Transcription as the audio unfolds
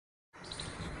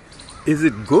Is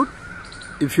it good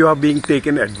if you are being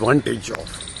taken advantage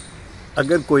of?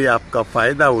 अगर कोई आपका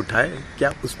फायदा उठाए,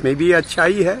 क्या उसमें भी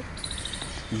अच्छाई है?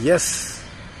 Yes.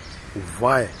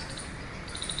 Why?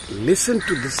 Listen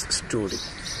to this story.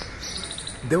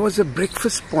 There was a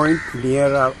breakfast point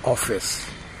near our office.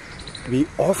 We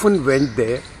often went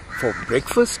there for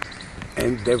breakfast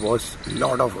and there was a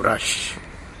lot of rush.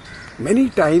 Many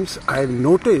times I have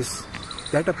noticed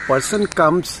that a person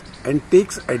comes and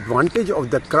takes advantage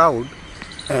of the crowd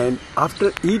and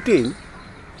after eating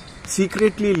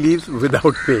secretly leaves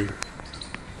without paying.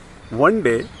 One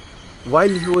day while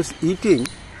he was eating,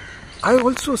 I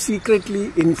also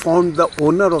secretly informed the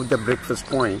owner of the breakfast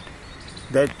point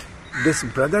that this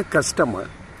brother customer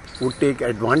would take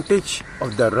advantage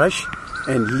of the rush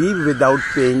and leave without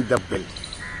paying the bill.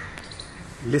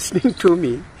 Listening to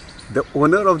me, the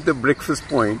owner of the breakfast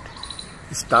point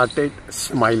started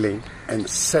smiling and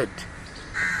said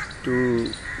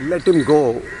to let him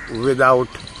go without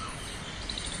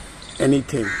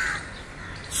anything.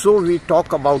 So we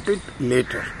talk about it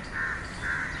later.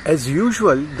 As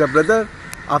usual, the brother,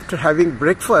 after having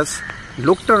breakfast,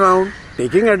 looked around,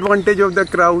 taking advantage of the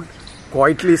crowd,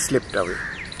 quietly slipped away.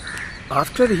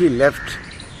 After he left,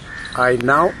 I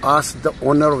now asked the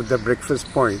owner of the breakfast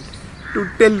point to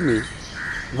tell me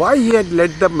why he had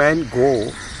let the man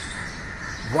go.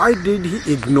 Why did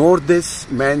he ignore this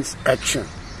man's action?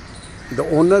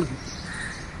 The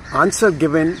answer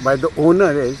given by the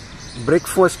owner is,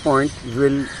 breakfast point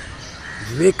will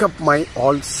wake up my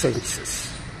all senses.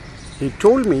 He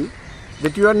told me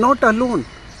that you are not alone.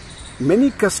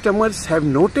 Many customers have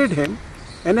noted him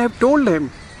and have told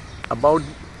him about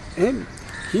him.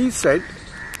 He said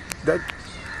that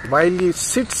while he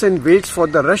sits and waits for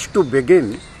the rush to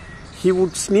begin, he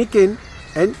would sneak in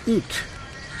and eat.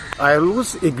 I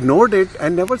always ignored it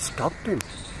and never stopped him,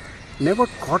 never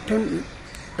caught him,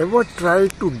 ever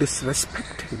tried to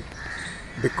disrespect him,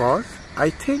 because I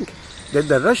think that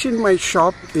the rush in my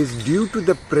shop is due to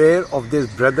the prayer of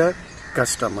this brother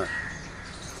customer.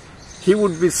 He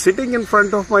would be sitting in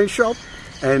front of my shop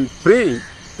and praying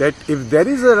that if there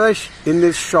is a rush in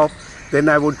this shop, then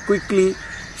I would quickly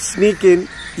sneak in,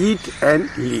 eat and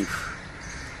leave.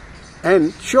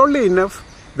 And surely enough,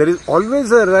 there is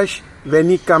always a rush when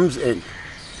he comes in.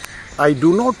 I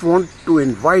do not want to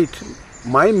invite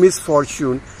my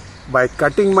misfortune by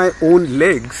cutting my own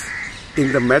legs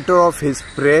in the matter of his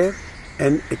prayer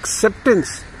and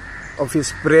acceptance of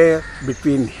his prayer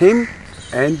between him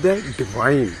and the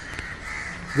divine.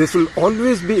 This will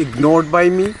always be ignored by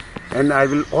me, and I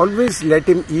will always let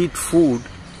him eat food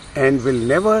and will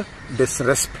never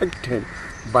disrespect him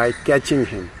by catching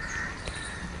him.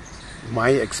 My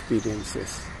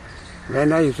experiences.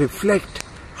 When I reflect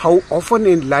how often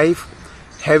in life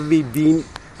have we been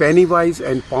penny wise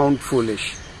and pound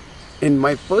foolish. In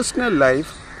my personal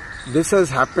life, this has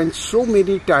happened so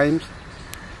many times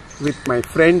with my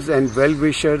friends and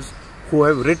well-wishers who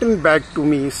have written back to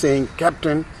me saying,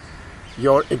 Captain,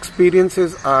 your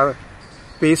experiences are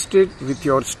pasted with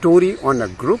your story on a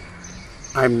group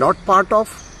I am not part of,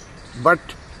 but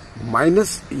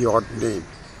minus your name.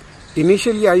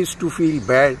 Initially I used to feel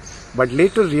bad, but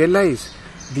later realized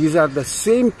these are the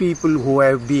same people who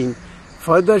have been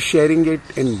further sharing it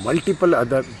in multiple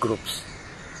other groups,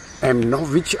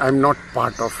 which I am not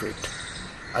part of it.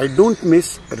 I don't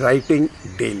miss writing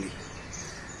daily.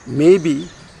 Maybe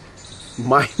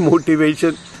my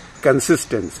motivation,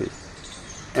 consistency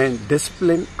and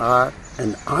discipline are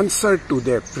an answer to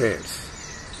their prayers.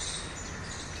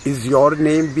 Is your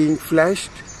name being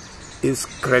flashed? Is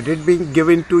credit being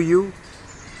given to you?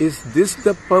 Is this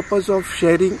the purpose of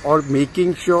sharing or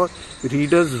making sure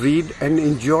readers read and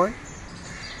enjoy?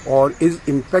 Or is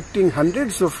impacting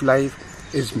hundreds of lives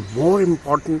is more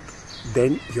important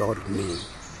than your name?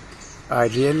 I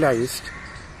realized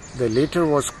the latter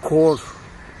was core.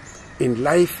 In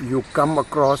life you come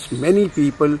across many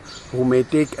people who may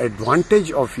take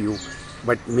advantage of you,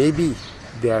 but maybe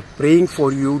they are praying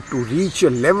for you to reach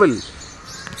a level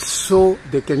so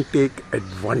they can take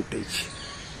advantage.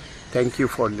 Thank you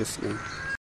for listening.